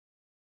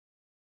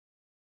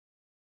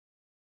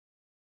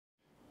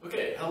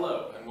Okay,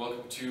 hello, and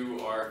welcome to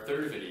our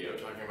third video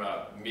talking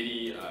about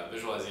MIDI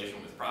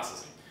visualization with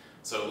processing.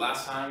 So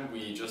last time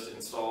we just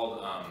installed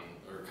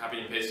or copied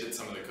and pasted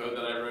some of the code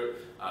that I wrote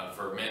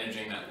for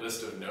managing that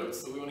list of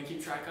notes that we want to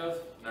keep track of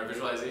in our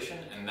visualization,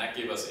 and that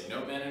gave us a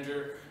note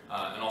manager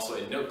and also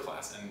a note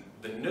class. And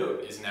the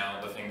note is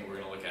now the thing that we're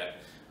going to look at.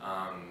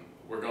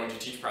 We're going to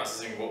teach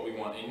processing what we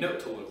want a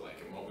note to look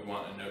like and what we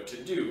want a note to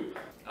do.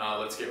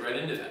 Let's get right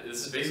into that.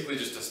 This is basically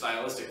just a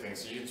stylistic thing,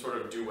 so you can sort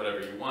of do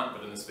whatever you want,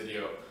 but in this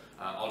video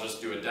I'll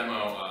just do a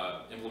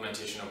demo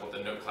implementation of what the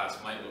note class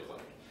might look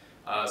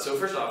like. So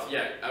first off,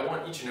 yeah, I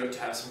want each note to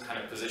have some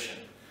kind of position.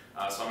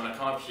 So I'm going to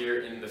come up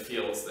here in the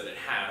fields that it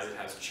has. It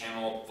has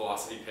channel,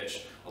 velocity,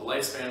 pitch, a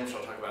lifespan, which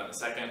I'll talk about in a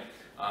second,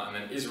 and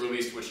then is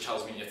released, which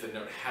tells me if the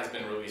note has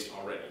been released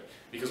already.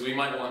 Because we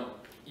might want,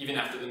 even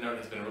after the note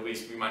has been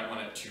released, we might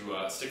want it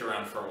to stick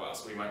around for a while,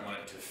 so we might want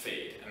it to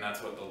fade, and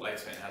that's what the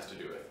lifespan has to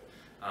do with.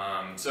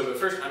 But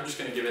first I'm just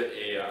going to give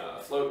it a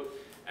float,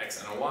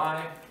 x and a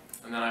y,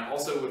 and then I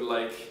also would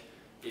like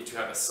it to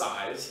have a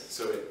size,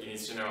 so it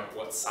needs to know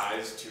what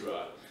size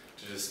to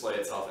display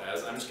itself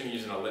as. I'm just going to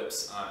use an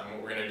ellipse, and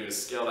what we're going to do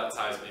is scale that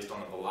size based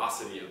on the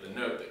velocity of the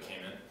note that came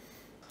in.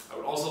 I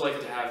would also like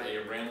it to have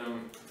a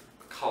random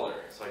color,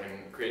 so I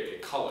can create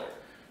a color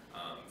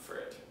for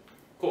it.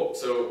 Cool,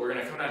 so we're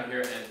going to come down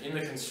here, and in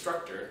the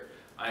constructor,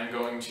 I'm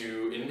going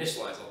to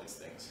initialize all these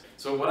things.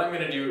 So what I'm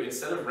going to do,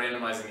 instead of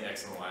randomizing the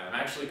x and the y, I'm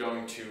actually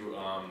going to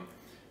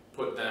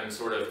put them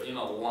sort of in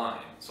a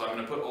line. So I'm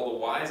going to put all the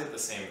y's at the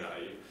same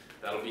value.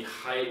 That'll be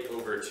height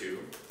over 2.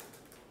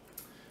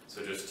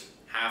 So just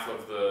half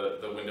of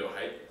the window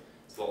height.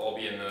 So they'll all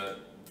be in the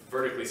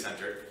vertically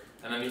centered.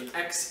 And then the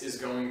x is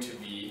going to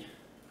be,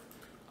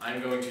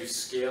 I'm going to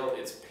scale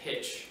its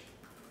pitch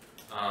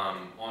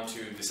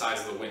onto the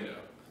size of the window.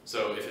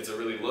 So if it's a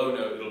really low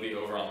note, it'll be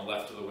over on the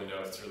left of the window.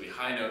 If it's a really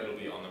high note, it'll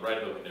be on the right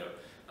of the window.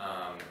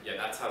 Yeah,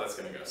 that's how that's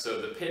going to go.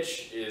 So the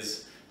pitch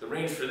is, the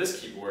range for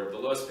this keyboard, the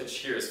lowest pitch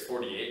here is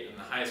 48, and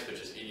the highest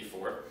pitch is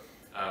 84,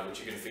 which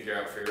you can figure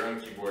out for your own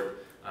keyboard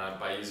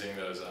by using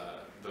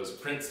those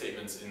print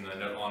statements in the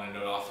note on and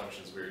note off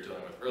functions we were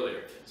dealing with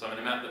earlier. So I'm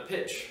going to map the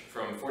pitch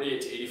from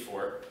 48 to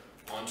 84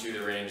 onto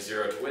the range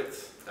 0 to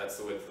width. That's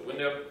the width of the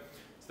window.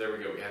 So there we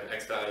go. We have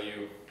x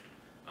value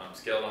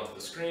scaled onto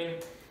the screen.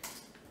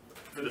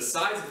 For the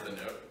size of the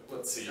note,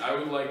 let's see, I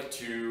would like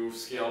to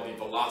scale the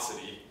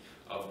velocity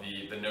of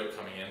the note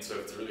coming in. So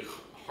if it's a really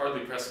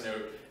hardly pressed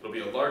note, it'll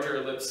be a larger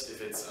ellipse.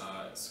 If it's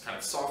kind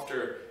of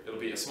softer, it'll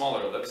be a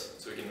smaller ellipse.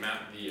 So we can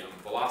map the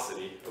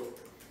velocity.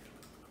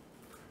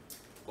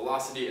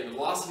 Velocity, and the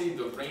velocity,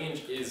 the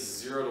range is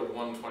 0 to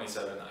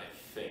 127, I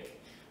think.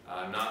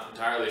 I'm not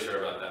entirely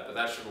sure about that, but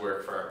that should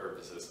work for our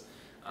purposes.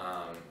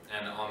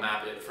 And I'll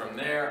map it from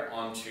there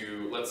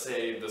onto, let's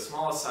say the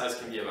smallest size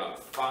can be about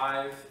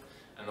 5,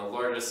 and the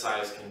largest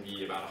size can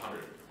be about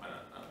 100. Why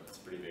not? That's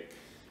pretty big.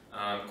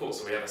 Cool,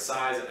 so we have a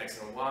size, an x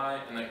and a y,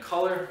 and then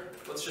color,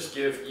 let's just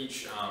give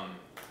each note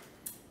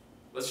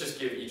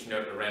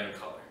a random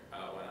color.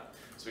 Why not?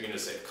 So we can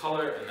just say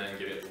color and then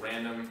give it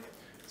random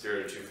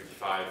 0 to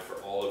 255 for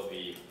all of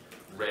the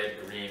red,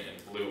 green, and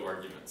blue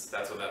arguments.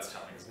 That's what that's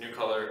telling us. New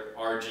color,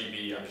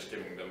 RGB, I'm just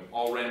giving them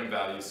all random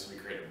values, so we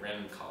create a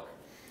random color.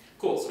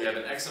 Cool, so we have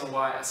an x and a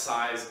y, a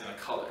size, and a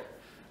color.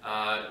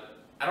 I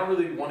don't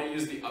really want to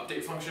use the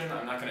update function.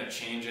 I'm not going to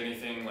change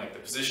anything, like the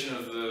position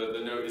of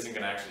the note isn't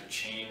going to actually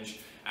change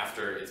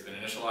after it's been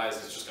initialized,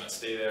 it's just going to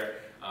stay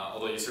there.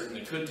 Although you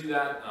certainly could do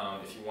that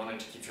if you wanted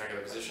to keep track of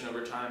the position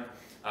over time.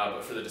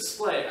 But for the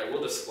display, I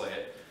will display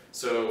it.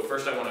 So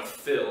first I want to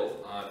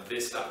fill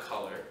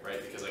this.color, right,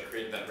 because I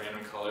created that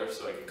random color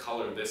so I can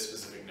color this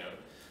specific note.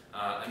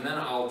 And then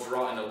I'll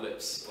draw an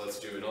ellipse. Let's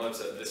do an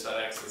ellipse at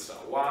this.x,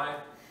 this.y,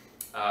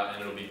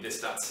 and it'll be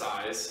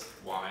this.size,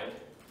 wide,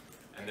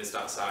 and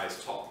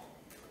this.size, tall.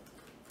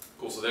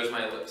 Cool, so there's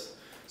my ellipse.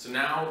 So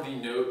now the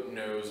note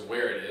knows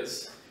where it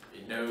is,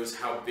 it knows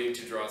how big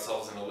to draw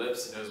itself as an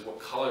ellipse, it knows what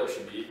color it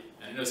should be,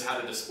 and it knows how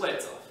to display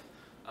itself.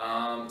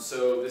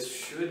 So this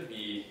should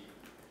be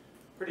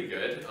pretty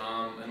good.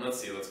 And let's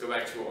see, let's go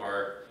back to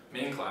our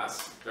main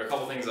class. There are a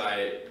couple things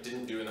I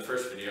didn't do in the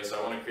first video,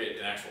 so I want to create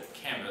an actual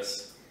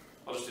canvas.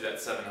 I'll just do that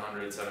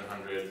 700,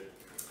 700,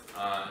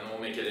 and we'll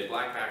make it a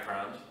black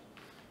background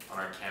on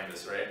our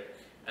canvas, right?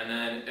 And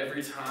then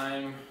every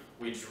time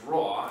we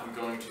draw, I'm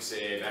going to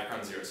say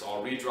background 0, so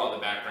I'll redraw the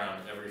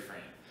background every frame.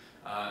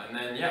 And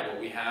then, yeah, what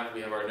we have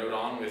our note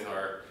on with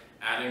our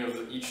adding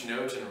of each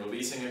note and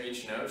releasing of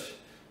each note.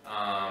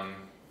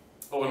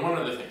 Oh, and one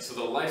other thing, so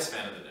the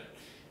lifespan of the note.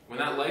 When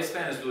that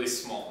lifespan is really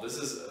small, this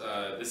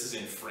is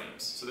in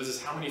frames. So this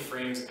is how many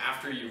frames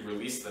after you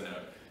release the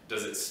note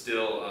does it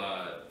still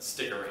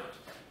stick around.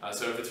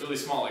 So if it's really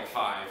small, like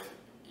 5,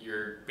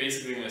 you're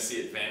basically going to see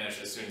it vanish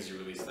as soon as you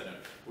release the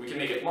note. We can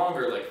make it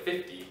longer, like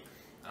 50,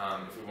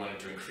 if we wanted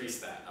to increase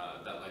that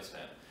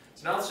lifespan.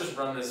 So now let's just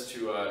run this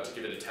to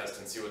give it a test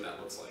and see what that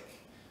looks like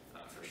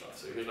first off.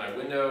 So here's my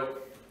window,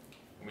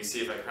 and we see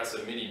if I press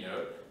a MIDI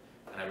note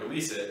and I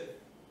release it, it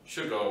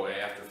should go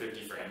away after 50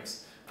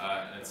 frames,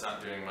 and it's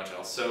not doing much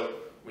else. So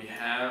we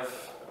have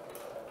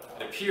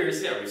it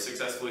appears, yeah, we've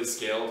successfully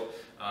scaled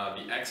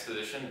the X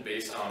position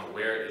based on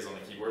where it is on the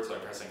keyboard. So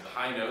I'm pressing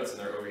high notes, and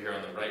they're over here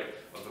on the right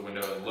of the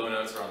window, and low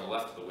notes are on the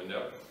left of the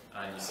window.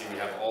 And you see we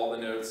have all the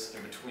notes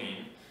in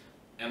between.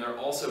 And they're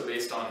also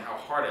based on how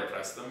hard I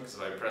press them, because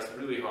if I press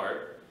really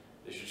hard,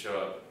 they should show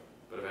up.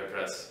 But if I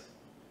press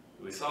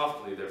really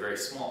softly, they're very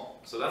small.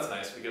 So that's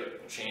nice. We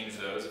could change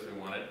those if we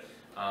wanted.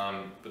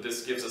 But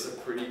this gives us a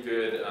pretty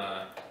good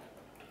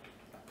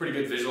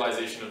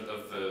visualization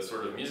of the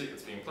sort of music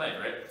that's being played,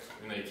 right?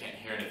 Even though you can't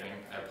hear anything,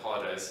 I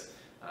apologize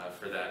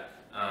for that.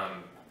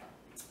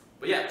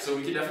 But yeah, so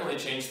we could definitely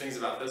change things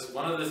about this.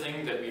 One other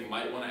thing that we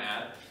might want to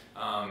add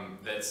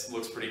that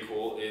looks pretty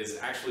cool is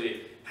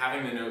actually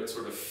having the note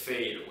sort of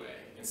fade away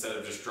instead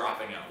of just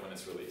dropping out when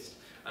it's released.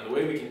 And the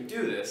way we can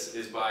do this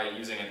is by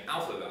using an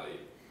alpha value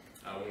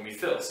when we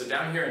fill. So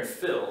down here in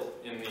fill,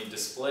 in the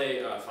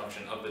display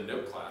function of the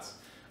note class,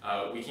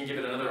 we can give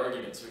it another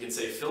argument. So we can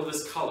say fill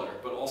this color,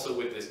 but also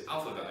with this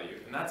alpha value.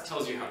 And that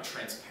tells you how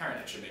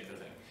transparent it should make the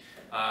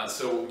thing.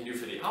 So what we can do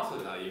for the alpha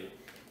value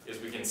is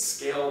we can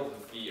scale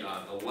the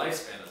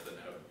lifespan of the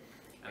note.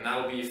 And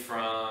that'll be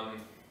from,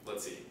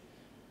 let's see,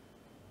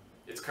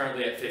 it's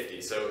currently at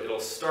 50. So it'll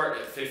start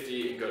at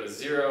 50 and go to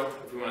 0.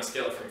 If we want to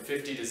scale it from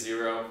 50 to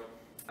 0,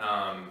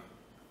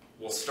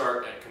 we'll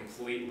start at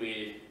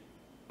completely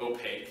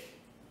opaque,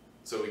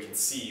 so we can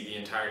see the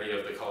entirety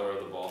of the color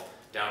of the ball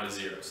down to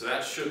 0. So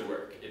that should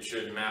work. It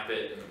should map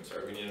it, and I'm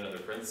sorry, we need another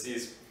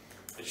parentheses.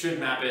 It should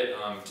map it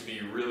to be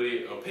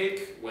really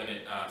opaque when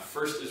it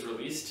first is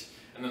released,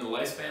 and then the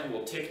lifespan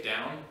will tick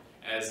down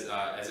as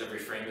every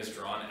frame is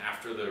drawn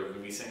after the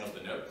releasing of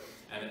the note.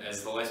 And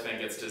as the lifespan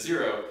gets to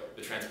 0,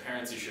 the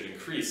transparency should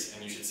increase,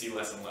 and you should see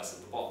less and less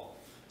of the ball.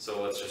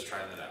 So let's just try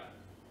that out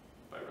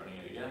by running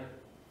it again.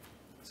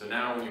 So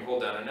now when you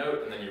hold down a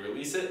note and then you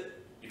release it,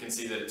 you can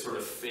see that it sort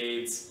of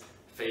fades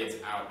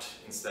out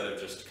instead of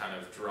just kind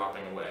of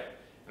dropping away.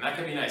 And that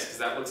can be nice because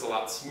that looks a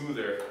lot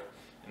smoother,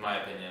 in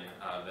my opinion,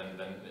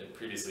 than it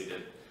previously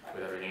did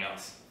with everything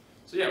else.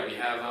 So yeah, we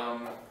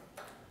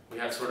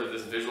have sort of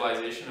this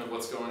visualization of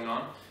what's going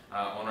on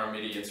our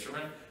MIDI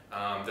instrument.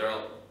 There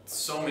are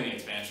so many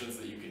expansions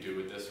that you could do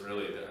with this,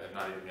 really, that I'm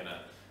not even going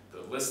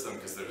to list them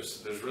because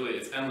there's really,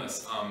 it's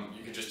endless.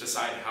 You could just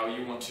decide how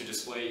you want to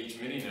display each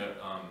MIDI note,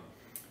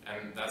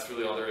 and that's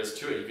really all there is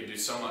to it. You could do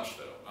so much,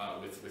 though,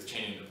 with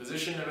changing the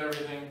position of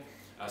everything.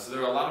 So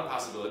there are a lot of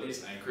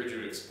possibilities. I encourage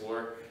you to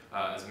explore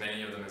as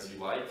many of them as you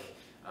like.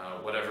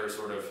 Whatever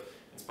sort of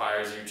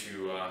inspires you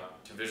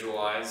to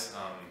visualize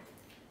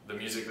the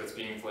music that's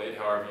being played,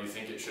 however you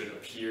think it should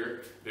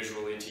appear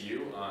visually to you.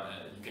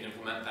 You can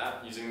implement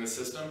that using this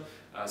system.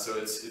 So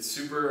it's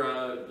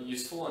super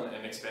useful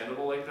and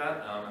expandable like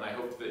that. And I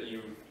hope that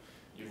you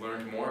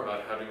learned more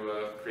about how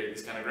to create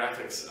these kind of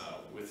graphics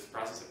with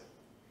processing.